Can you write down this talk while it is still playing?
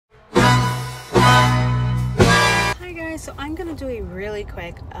guys, so I'm gonna do a really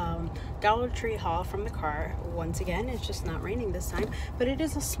quick Dollar Tree haul from the car. Once again, it's just not raining this time, but it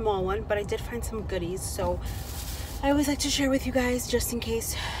is a small one, but I did find some goodies, so I always like to share with you guys just in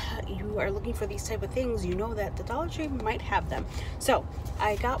case you are looking for these type of things. You know that the Dollar Tree might have them. So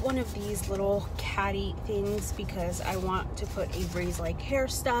I got one of these little caddy things because I want to put Avery's like hair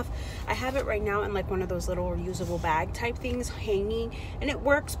stuff. I have it right now in like one of those little reusable bag type things hanging, and it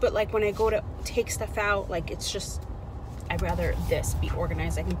works, but like when I go to take stuff out, like it's just, I'd rather this be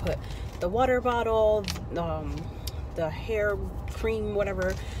organized. I can put the water bottle, the hair cream,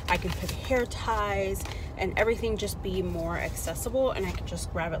 whatever. I can put hair ties and everything, just be more accessible, and I can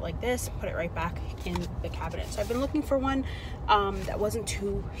just grab it like this, put it right back in the cabinet. So I've been looking for one that wasn't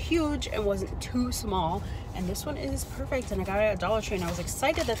too huge and wasn't too small, and this one is perfect, and I got it at Dollar Tree, and I was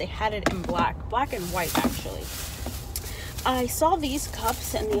excited that they had it in black and white actually. I saw these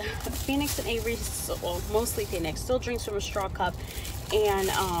cups, and the Phoenix and Avery, well, mostly Phoenix, still drinks from a straw cup,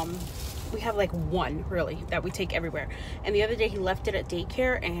 and we have like one really that we take everywhere, and the other day he left it at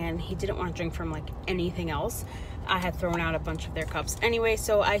daycare and he didn't want to drink from like anything else. I had thrown out a bunch of their cups anyway,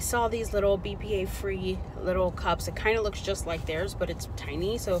 so I saw these little BPA free little cups. It kind of looks just like theirs, but it's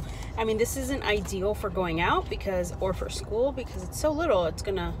tiny. So I mean, this isn't ideal for going out because, or for school, because it's so little,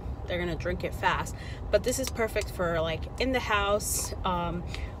 they're gonna drink it fast, but this is perfect for like in the house,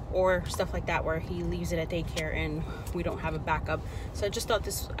 or stuff like that where he leaves it at daycare and we don't have a backup. So I just thought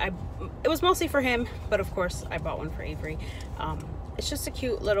it was mostly for him, but of course I bought one for Avery. It's just a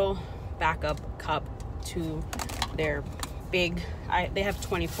cute little backup cup to their big, they have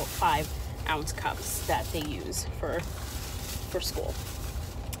 25-ounce cups that they use for school.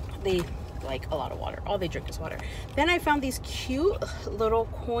 They like a lot of water. All they drink is water. Then I found these cute little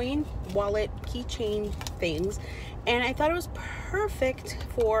coin wallet keychain things, and I thought it was perfect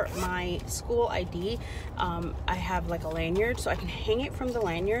for my school ID. I have like a lanyard, so I can hang it from the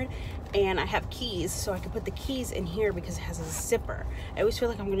lanyard, and I have keys, so I can put the keys in here because it has a zipper. I always feel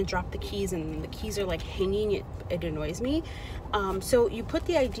like I'm gonna drop the keys and the keys are like hanging. It annoys me. So you put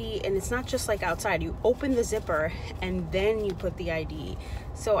the ID, and it's not just like outside. You open the zipper and then you put the ID.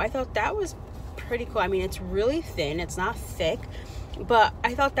 So I thought that was pretty cool. I mean, it's really thin, it's not thick, but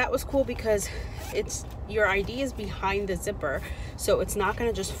I thought that was cool because your ID is behind the zipper, so it's not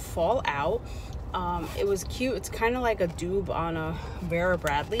gonna just fall out. It was cute. It's kind of like a dupe on a Vera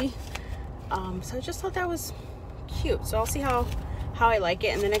Bradley. So I just thought that was cute. So I'll see how I like it,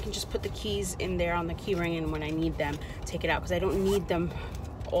 and then I can just put the keys in there on the key ring, and when I need them, take it out, because I don't need them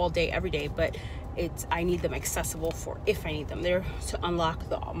all day every day, but I need them accessible for if I need them. They're to unlock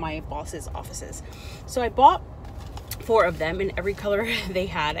my boss's offices. So I bought 4 of them in every color they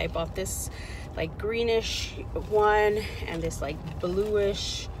had. I bought this like greenish one and this like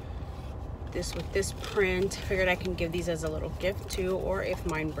bluish, this with this print. Figured I can give these as a little gift too, or if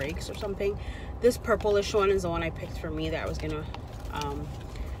mine breaks or something. This purplish one is the one I picked for me that I was gonna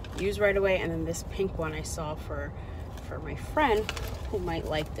use right away, and then this pink one I saw for my friend who might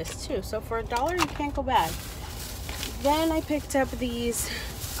like this too. So for $1 you can't go bad. Then I picked up these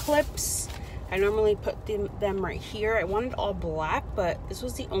clips. I normally put them right here. I wanted all black, but this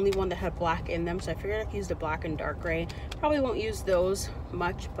was the only one that had black in them, so I figured I could use the black and dark gray. Probably won't use those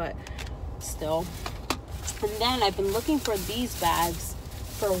much, but still. And then I've been looking for these bags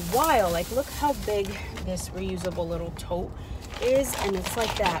for a while. Like, look how big this reusable little tote is, and it's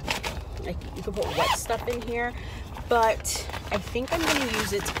like that. Like, you can put wet stuff in here, but I think I'm gonna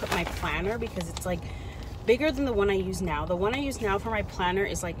use it to put my planner because it's like bigger than the one I use now. The one I use now for my planner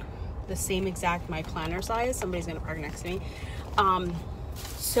is like the same exact my planner size. Somebody's gonna park next to me.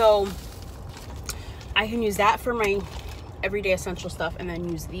 So I can use that for my everyday essential stuff, and then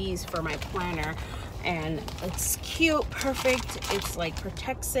use these for my planner. And it's cute, perfect. It's like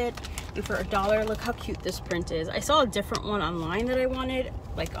protects it. And for $1, look how cute this print is. I saw a different one online that I wanted,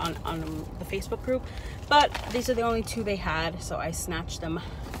 like on the Facebook group, but these are the only 2 they had, so I snatched them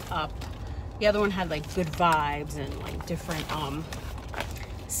up. The other one had like good vibes and like different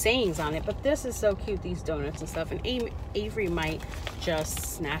sayings on it, but this is so cute, these donuts and stuff. And Avery might just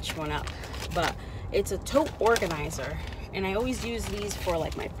snatch one up, but it's a tote organizer, and I always use these for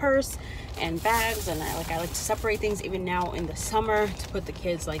like my purse and bags, and I like to separate things even now in the summer to put the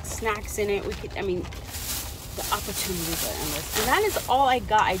kids like snacks in it. I mean, the opportunities are endless. And that is all I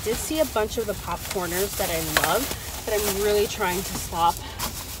got. I did see a bunch of the popcorners that I love, but I'm really trying to stop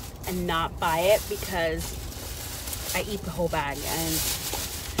and not buy it because I eat the whole bag and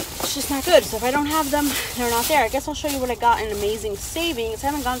it's just not good. So if I don't have them, they're not there. I guess I'll show you what I got in amazing savings. I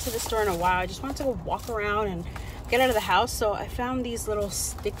haven't gone to the store in a while. I just wanted to go walk around and get out of the house. So I found these little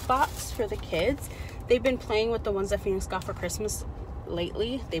stick bots for the kids. they've been playing with the ones that Phoenix got for Christmas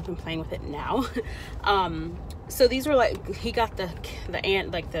lately. They've been playing with it now. So these were like, he got the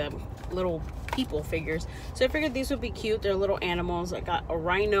ant, like the little people figures, so I figured these would be cute. They're little animals. I got a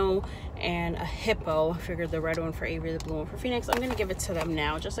rhino and a hippo. I figured the red one for Avery, the blue one for Phoenix. I'm gonna give it to them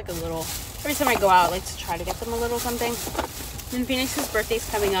now, just like a little, every time I go out I like to try to get them a little something. And Phoenix's birthday's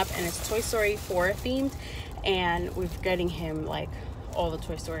coming up, and it's Toy Story 4 themed, and we're getting him like all the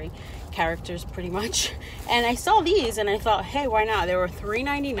Toy Story characters pretty much. And I saw these and I thought, hey, why not? They were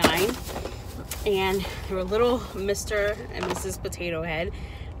 $3.99, and they were little Mr. and Mrs. Potato Head,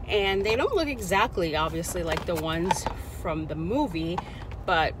 and they don't look exactly obviously like the ones from the movie,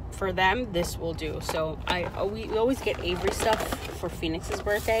 but for them this will do. So we always get Avery stuff for Phoenix's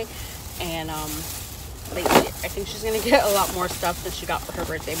birthday, and lately I think she's gonna get a lot more stuff than she got for her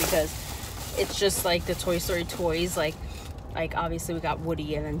birthday, because it's just like the Toy Story toys, like obviously we got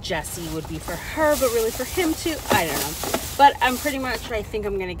Woody, and then Jesse would be for her, but really for him too. I don't know, but I'm pretty much, I think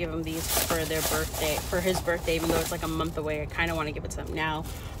I'm gonna give him these for their birthday, for his birthday, even though it's like a month away. I kind of want to give it to them now,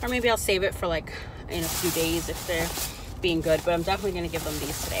 or maybe I'll save it for like in a few days if they're being good, but I'm definitely gonna give them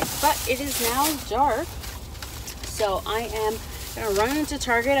these today. But it is now dark, so I am gonna run into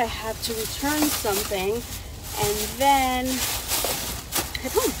Target. I have to return something and then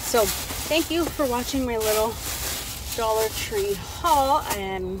head home. So thank you for watching my little Dollar Tree haul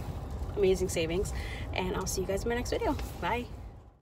and amazing savings, and I'll see you guys in my next video. Bye.